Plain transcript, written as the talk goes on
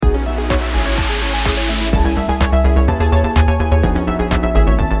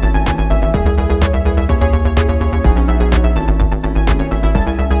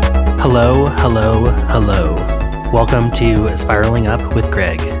Hello, hello. Welcome to Spiraling Up with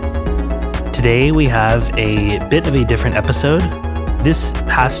Greg. Today we have a bit of a different episode. This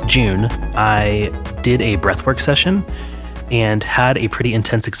past June, I did a breathwork session and had a pretty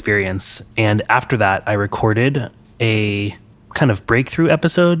intense experience. And after that, I recorded a kind of breakthrough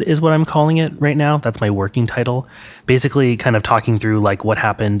episode is what I'm calling it right now. That's my working title. Basically kind of talking through like what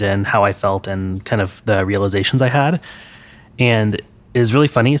happened and how I felt and kind of the realizations I had. And it was really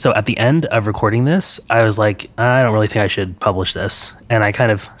funny. So at the end of recording this, I was like, I don't really think I should publish this. And I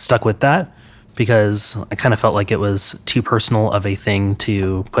kind of stuck with that because I kind of felt like it was too personal of a thing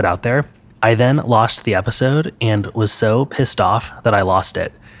to put out there. I then lost the episode and was so pissed off that I lost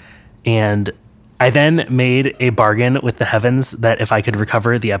it. And I then made a bargain with the heavens that if I could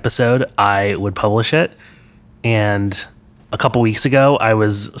recover the episode, I would publish it. And a couple weeks ago, I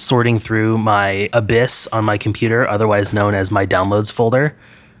was sorting through my Abyss on my computer, otherwise known as my downloads folder,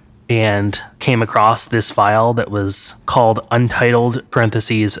 and came across this file that was called Untitled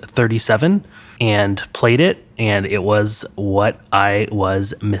parentheses 37 and played it, and it was what I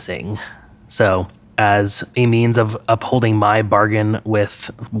was missing. So as a means of upholding my bargain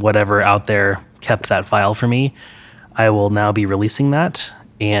with whatever out there kept that file for me, I will now be releasing that.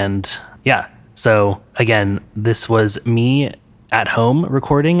 And yeah, so again, this was me at home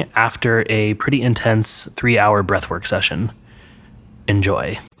recording after a pretty intense 3-hour breathwork session.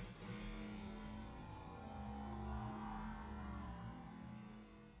 Enjoy.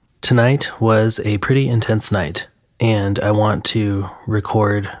 Tonight was a pretty intense night, and I want to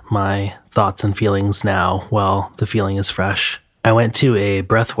record my thoughts and feelings now while the feeling is fresh. I went to a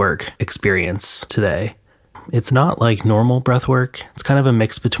breathwork experience today. It's not like normal breathwork. It's kind of a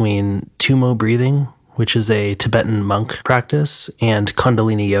mix between Tummo breathing, which is a Tibetan monk practice, and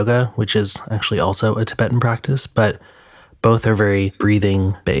Kundalini yoga, which is actually also a Tibetan practice, but both are very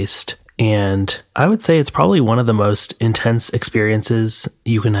breathing based. And I would say it's probably one of the most intense experiences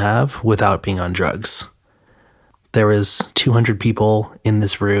you can have without being on drugs. There was 200 people in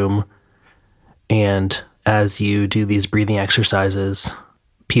this room, and as you do these breathing exercises,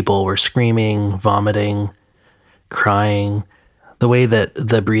 people were screaming, vomiting, crying. The way that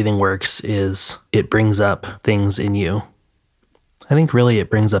the breathing works is it brings up things in you. I think really it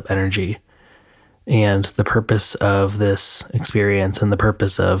brings up energy. And the purpose of this experience and the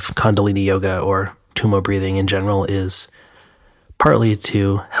purpose of Kundalini yoga or Tummo breathing in general is partly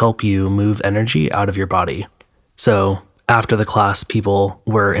to help you move energy out of your body. So after the class, people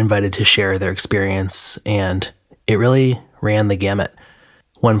were invited to share their experience, and it really ran the gamut.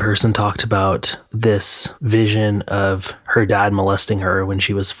 One person talked about this vision of her dad molesting her when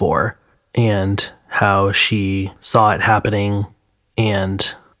she was 4 and how she saw it happening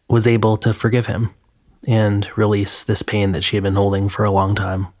and was able to forgive him and release this pain that she had been holding for a long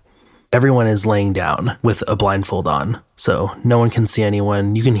time. Everyone is laying down with a blindfold on, so no one can see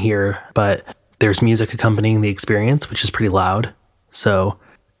anyone. You can hear, but there's music accompanying the experience, which is pretty loud. So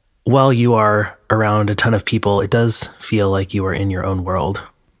while you are around a ton of people, it does feel like you are in your own world.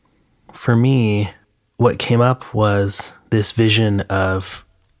 For me, what came up was this vision of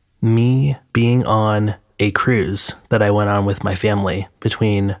me being on a cruise that I went on with my family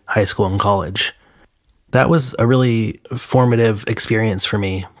between high school and college. That was a really formative experience for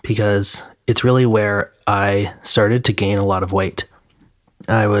me because it's really where I started to gain a lot of weight.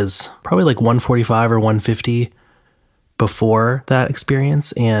 I was probably like 145 or 150 before that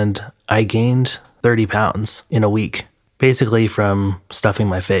experience, and I gained 30 pounds in a week, basically from stuffing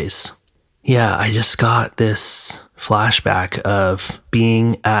my face. Yeah, I just got this flashback of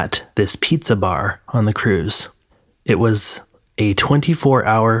being at this pizza bar on the cruise. It was a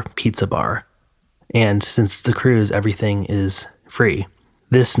 24-hour pizza bar, and since it's a cruise, everything is free.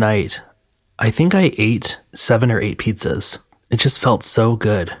 This night, I think I ate 7 or 8 pizzas. It just felt so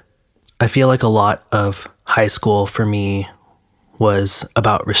good. I feel like a lot of high school for me was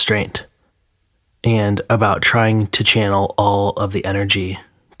about restraint and about trying to channel all of the energy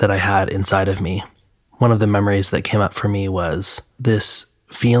that I had inside of me. One of the memories that came up for me was this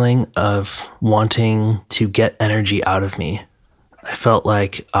feeling of wanting to get energy out of me. I felt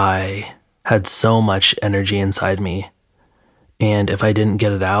like I had so much energy inside me, and if I didn't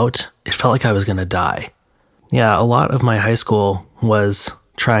get it out, it felt like I was going to die. Yeah, a lot of my high school was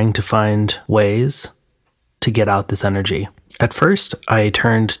trying to find ways to get out this energy. At first, I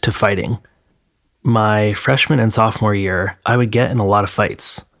turned to fighting. My freshman and sophomore year, I would get in a lot of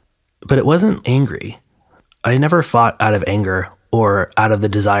fights, but it wasn't angry. I never fought out of anger or out of the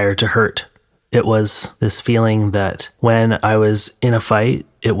desire to hurt. It was this feeling that when I was in a fight,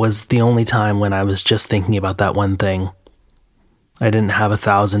 it was the only time when I was just thinking about that one thing. I didn't have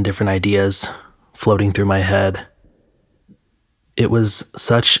 1,000 different ideas floating through my head. It was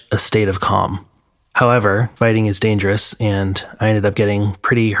such a state of calm. However, fighting is dangerous, and I ended up getting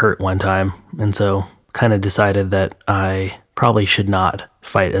pretty hurt one time, and so kind of decided that I probably should not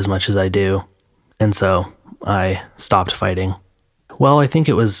fight as much as I do, and so I stopped fighting. Well, I think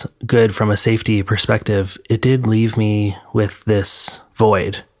it was good from a safety perspective. It did leave me with this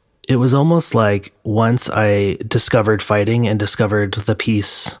void. It was almost like once I discovered fighting and discovered the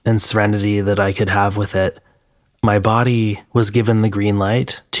peace and serenity that I could have with it, my body was given the green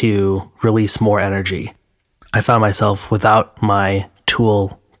light to release more energy. I found myself without my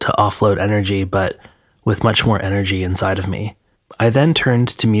tool to offload energy, but with much more energy inside of me. I then turned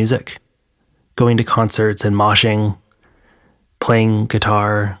to music, going to concerts and moshing, playing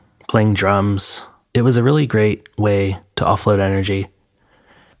guitar, playing drums. It was a really great way to offload energy.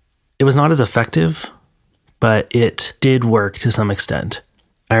 It was not as effective, but it did work to some extent.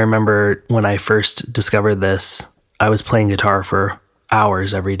 I remember when I first discovered this, I was playing guitar for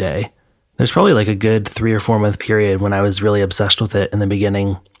hours every day. There's probably like a good 3 or 4 month period when I was really obsessed with it in the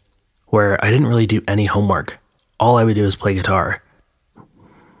beginning, where I didn't really do any homework. All I would do was play guitar.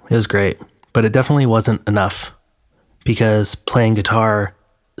 It was great, but it definitely wasn't enough because playing guitar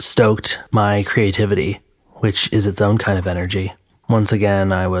stoked my creativity, which is its own kind of energy. Once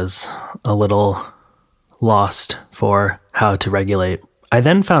again, I was a little lost for how to regulate. I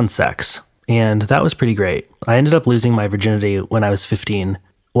then found sex, and that was pretty great. I ended up losing my virginity when I was 15.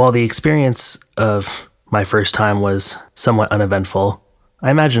 While the experience of my first time was somewhat uneventful,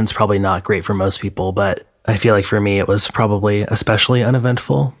 I imagine it's probably not great for most people, but I feel like for me it was probably especially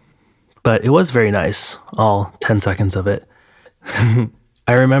uneventful. But it was very nice, all 10 seconds of it.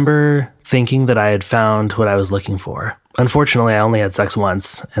 I remember thinking that I had found what I was looking for. Unfortunately, I only had sex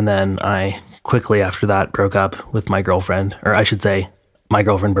once, and then I quickly after that broke up with my girlfriend, or I should say, my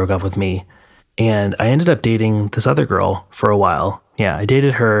girlfriend broke up with me. And I ended up dating this other girl for a while. Yeah, I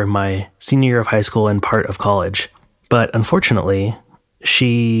dated her my senior year of high school and part of college. But unfortunately,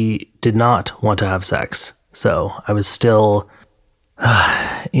 she did not want to have sex. So I was still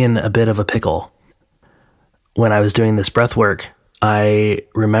in a bit of a pickle. When I was doing this breath work, I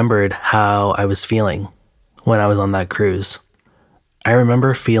remembered how I was feeling when I was on that cruise. I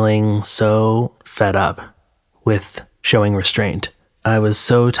remember feeling so fed up with showing restraint. I was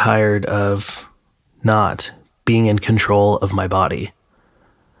so tired of not being in control of my body.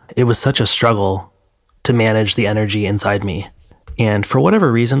 It was such a struggle to manage the energy inside me. And for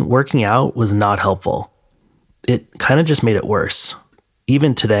whatever reason, working out was not helpful. It kind of just made it worse.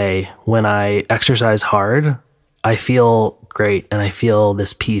 Even today, when I exercise hard, I feel great and I feel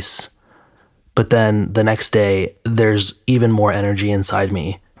this peace. But then the next day, there's even more energy inside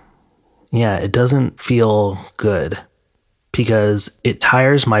me. Yeah, it doesn't feel good because it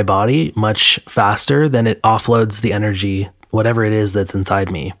tires my body much faster than it offloads the energy, whatever it is that's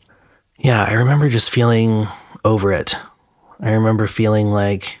inside me. Yeah, I remember just feeling over it. I remember feeling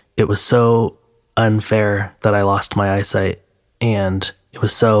like it was so unfair that I lost my eyesight, and it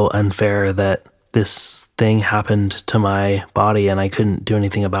was so unfair that this thing happened to my body and I couldn't do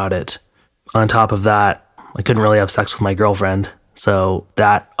anything about it. On top of that, I couldn't really have sex with my girlfriend, so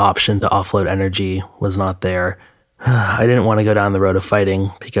that option to offload energy was not there. I didn't want to go down the road of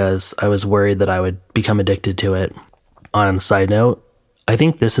fighting because I was worried that I would become addicted to it. On a side note, I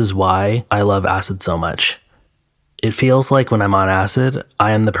think this is why I love acid so much. It feels like when I'm on acid,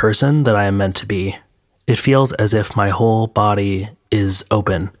 I am the person that I am meant to be. It feels as if my whole body is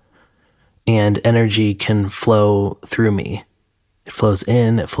open and energy can flow through me. It flows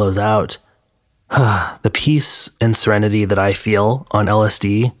in, it flows out. The peace and serenity that I feel on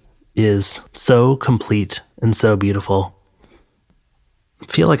LSD is so complete and so beautiful. I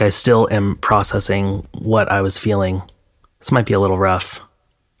feel like I still am processing what I was feeling. This might be a little rough.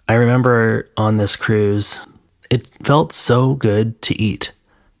 I remember on this cruise, it felt so good to eat.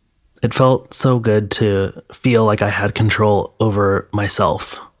 It felt so good to feel like I had control over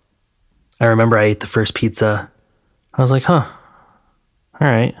myself. I remember I ate the first pizza. I was like, all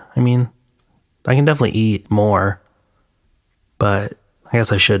right. I mean, I can definitely eat more, but I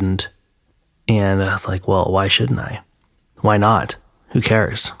guess I shouldn't. And I was like, well, why shouldn't I? Why not? Who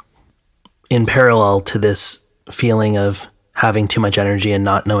cares? In parallel to this feeling of having too much energy and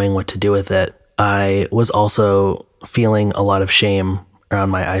not knowing what to do with it, I was also feeling a lot of shame around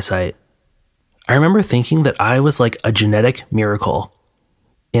my eyesight. I remember thinking that I was like a genetic miracle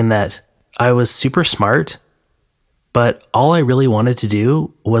in that I was super smart, but all I really wanted to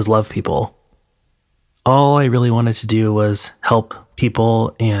do was love people. All I really wanted to do was help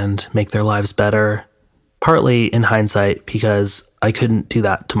people and make their lives better Partly in hindsight because I couldn't do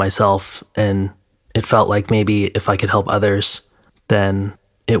that to myself, and it felt like maybe if I could help others, then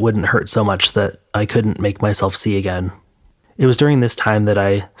it wouldn't hurt so much that I couldn't make myself see again. It was during this time that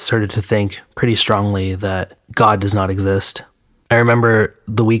I started to think pretty strongly that God does not exist. I remember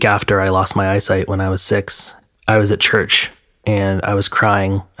the week after I lost my eyesight when I was 6, I was at church and I was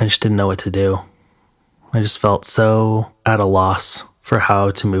crying. I just didn't know what to do. I just felt so at a loss for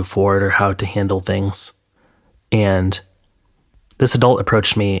how to move forward or how to handle things. And this adult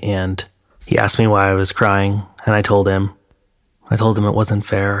approached me and he asked me why I was crying. And I told him it wasn't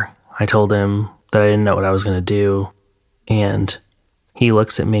fair. I told him that I didn't know what I was going to do. And he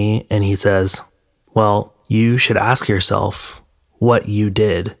looks at me and he says, well, you should ask yourself what you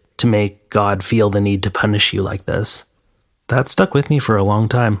did to make God feel the need to punish you like this. That stuck with me for a long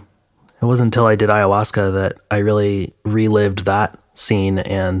time. It wasn't until I did ayahuasca that I really relived that scene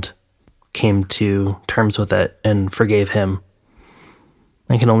and came to terms with it and forgave him.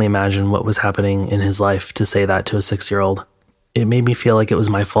 I can only imagine what was happening in his life to say that to a 6-year-old. It made me feel like it was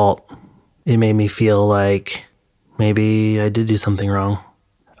my fault. It made me feel like maybe I did do something wrong.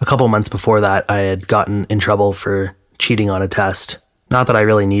 A couple months before that, I had gotten in trouble for cheating on a test. Not that I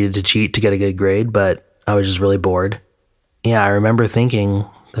really needed to cheat to get a good grade, but I was just really bored. Yeah, I remember thinking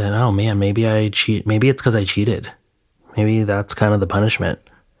that, oh man, maybe it's because I cheated. Maybe that's kind of the punishment.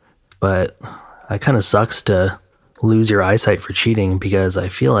 But it kind of sucks to lose your eyesight for cheating because I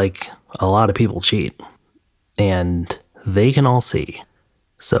feel like a lot of people cheat and they can all see.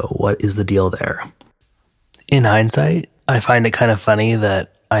 So what is the deal there? In hindsight, I find it kind of funny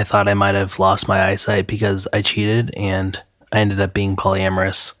that I thought I might have lost my eyesight because I cheated and I ended up being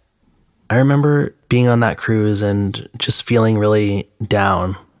polyamorous. I remember being on that cruise and just feeling really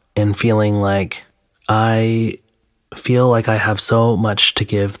down and feeling like I feel like I have so much to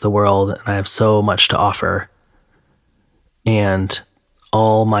give the world and I have so much to offer. And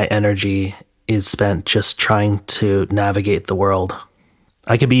all my energy is spent just trying to navigate the world.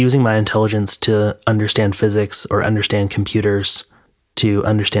 I could be using my intelligence to understand physics or understand computers, to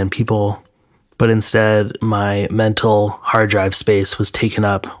understand people, but instead my mental hard drive space was taken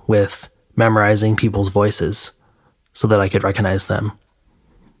up with memorizing people's voices so that I could recognize them.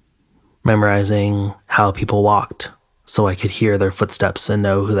 Memorizing how people walked so I could hear their footsteps and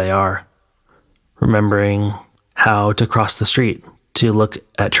know who they are. Remembering how to cross the street, to look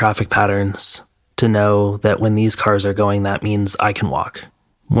at traffic patterns, to know that when these cars are going, that means I can walk.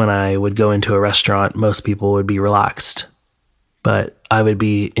 When I would go into a restaurant, most people would be relaxed, but I would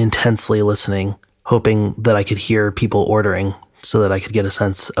be intensely listening, hoping that I could hear people ordering so that I could get a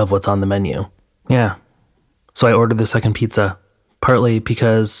sense of what's on the menu. Yeah. So I ordered the second pizza, partly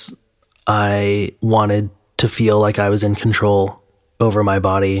because I wanted to feel like I was in control over my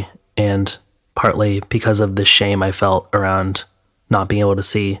body, and partly because of the shame I felt around not being able to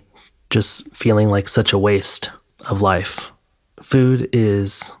see, just feeling like such a waste of life. Food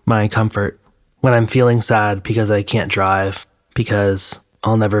is my comfort. When I'm feeling sad because I can't drive, because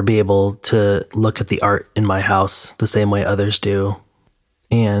I'll never be able to look at the art in my house the same way others do.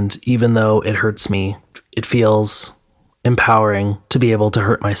 And even though it hurts me, it feels empowering to be able to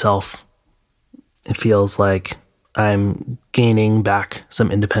hurt myself. It feels like I'm gaining back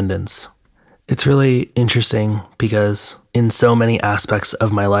some independence. It's really interesting because in so many aspects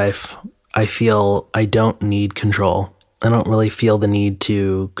of my life, I feel I don't need control. I don't really feel the need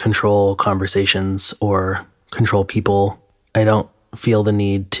to control conversations or control people. I don't feel the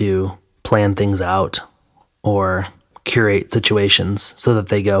need to plan things out or curate situations so that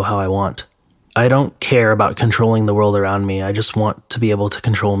they go how I want. I don't care about controlling the world around me. I just want to be able to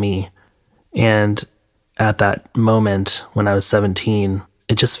control me. And at that moment when I was 17,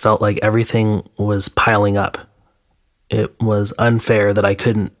 it just felt like everything was piling up. It was unfair that I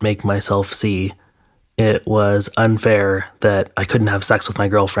couldn't make myself see. It was unfair that I couldn't have sex with my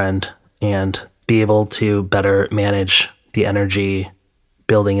girlfriend and be able to better manage the energy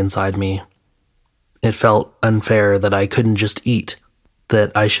building inside me. It felt unfair that I couldn't just eat,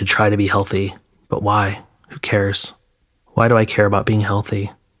 that I should try to be healthy. But why? Who cares? Why do I care about being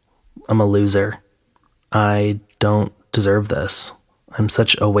healthy? I'm a loser. I don't deserve this. I'm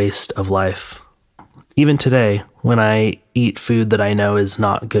such a waste of life. Even today, when I eat food that I know is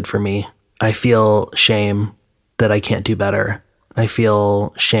not good for me, I feel shame that I can't do better. I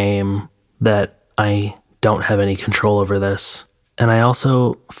feel shame that I don't have any control over this. And I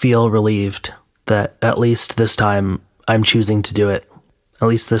also feel relieved that at least this time I'm choosing to do it. At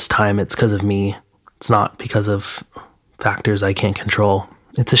least this time it's because of me. It's not because of factors I can't control.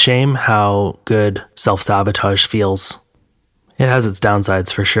 It's a shame how good self-sabotage feels. It has its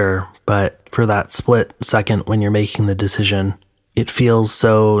downsides for sure, but for that split second when you're making the decision, it feels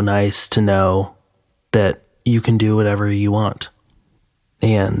so nice to know that you can do whatever you want.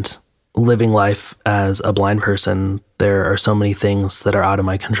 And living life as a blind person, there are so many things that are out of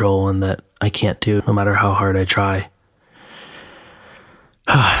my control and that I can't do no matter how hard I try.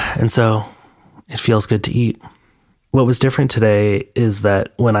 And so it feels good to eat. What was different today is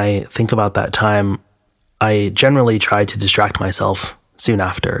that when I think about that time, I generally try to distract myself soon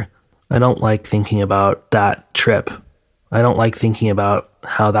after. I don't like thinking about that trip. I don't like thinking about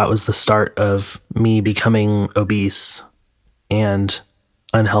how that was the start of me becoming obese and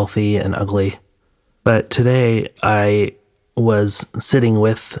unhealthy and ugly. But today I was sitting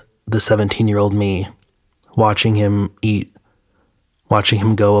with the 17-year-old me, watching him eat, watching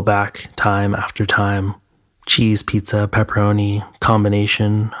him go back time after time. Cheese, pizza, pepperoni,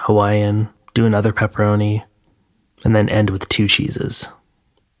 combination, Hawaiian, do another pepperoni, and then end with 2 cheeses.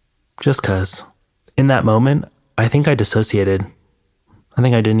 Just 'cause. In that moment, I think I dissociated. I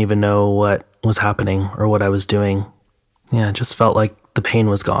think I didn't even know what was happening or what I was doing. Yeah, it just felt like the pain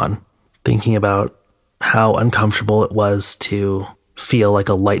was gone. Thinking about how uncomfortable it was to feel like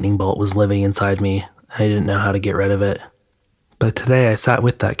a lightning bolt was living inside me, and I didn't know how to get rid of it. But today I sat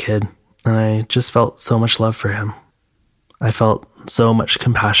with that kid, and I just felt so much love for him. I felt so much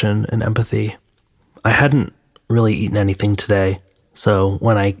compassion and empathy. I hadn't really eaten anything today, so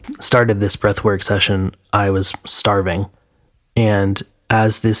when I started this breathwork session, I was starving. And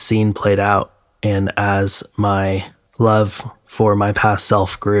as this scene played out, and as my love for my past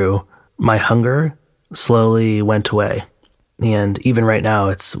self grew, my hunger slowly went away. And even right now,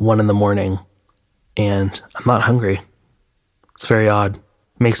 it's 1 a.m, and I'm not hungry. It's very odd.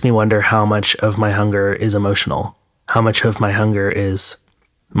 Makes me wonder how much of my hunger is emotional. How much of my hunger is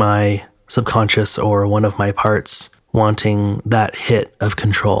my subconscious or one of my parts wanting that hit of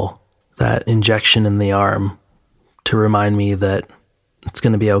control, that injection in the arm to remind me that it's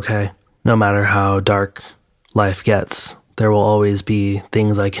going to be okay. No matter how dark life gets, there will always be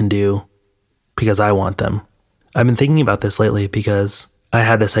things I can do because I want them. I've been thinking about this lately because I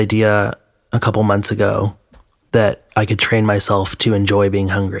had this idea a couple months ago that I could train myself to enjoy being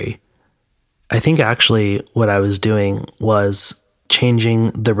hungry. I think actually what I was doing was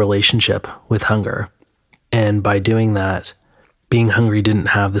changing the relationship with hunger. And by doing that, being hungry didn't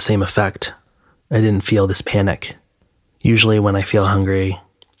have the same effect. I didn't feel this panic. Usually when I feel hungry,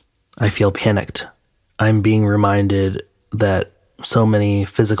 I feel panicked. I'm being reminded that so many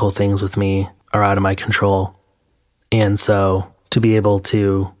physical things with me are out of my control. And so to be able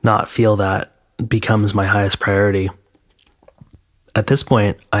to not feel that becomes my highest priority. At this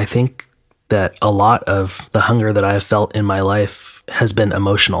point, I think that a lot of the hunger that I've felt in my life has been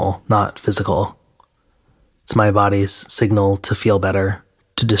emotional, not physical. It's my body's signal to feel better,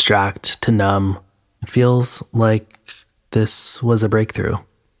 to distract, to numb. It feels like this was a breakthrough.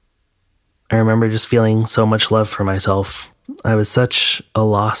 I remember just feeling so much love for myself. I was such a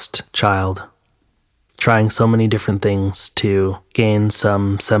lost child, trying so many different things to gain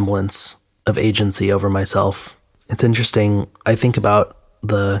some semblance of agency over myself. It's interesting. I think about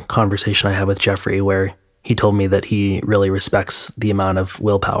the conversation I had with Jeffrey where he told me that he really respects the amount of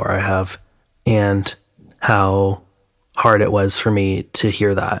willpower I have and how hard it was for me to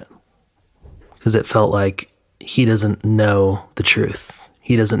hear that. Because it felt like he doesn't know the truth.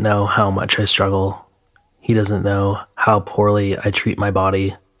 He doesn't know how much I struggle. He doesn't know how poorly I treat my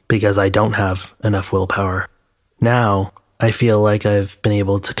body because I don't have enough willpower. Now, I feel like I've been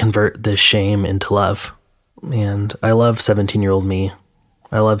able to convert this shame into love. And I love 17-year-old me.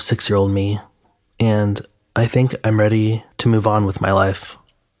 I love 6-year-old me. And I think I'm ready to move on with my life.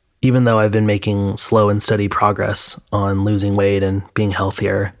 Even though I've been making slow and steady progress on losing weight and being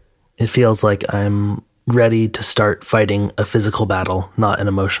healthier, it feels like I'm ready to start fighting a physical battle, not an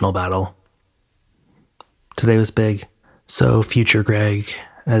emotional battle. Today was big. So, future Greg,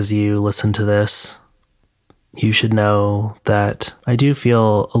 as you listen to this, you should know that I do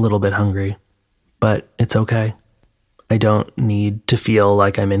feel a little bit hungry, but it's okay. I don't need to feel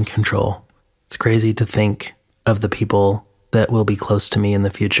like I'm in control. It's crazy to think of the people that will be close to me in the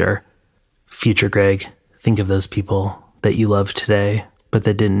future. Future Greg, think of those people that you love today, but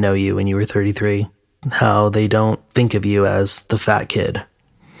that didn't know you when you were 33. How they don't think of you as the fat kid.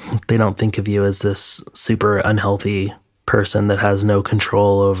 They don't think of you as this super unhealthy person that has no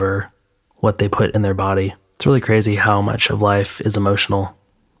control over what they put in their body. It's really crazy how much of life is emotional.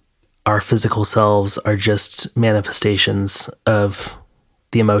 Our physical selves are just manifestations of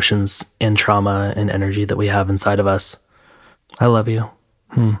the emotions and trauma and energy that we have inside of us. I love you.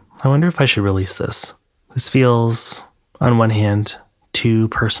 I wonder if I should release this. This feels, on one hand, too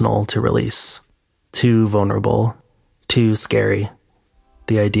personal to release, too vulnerable, too scary.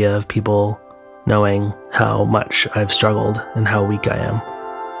 The idea of people knowing how much I've struggled and how weak I am.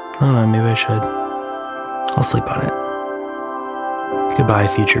 I don't know, maybe I should. I'll sleep on it. Goodbye,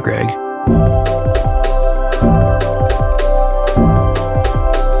 future Greg.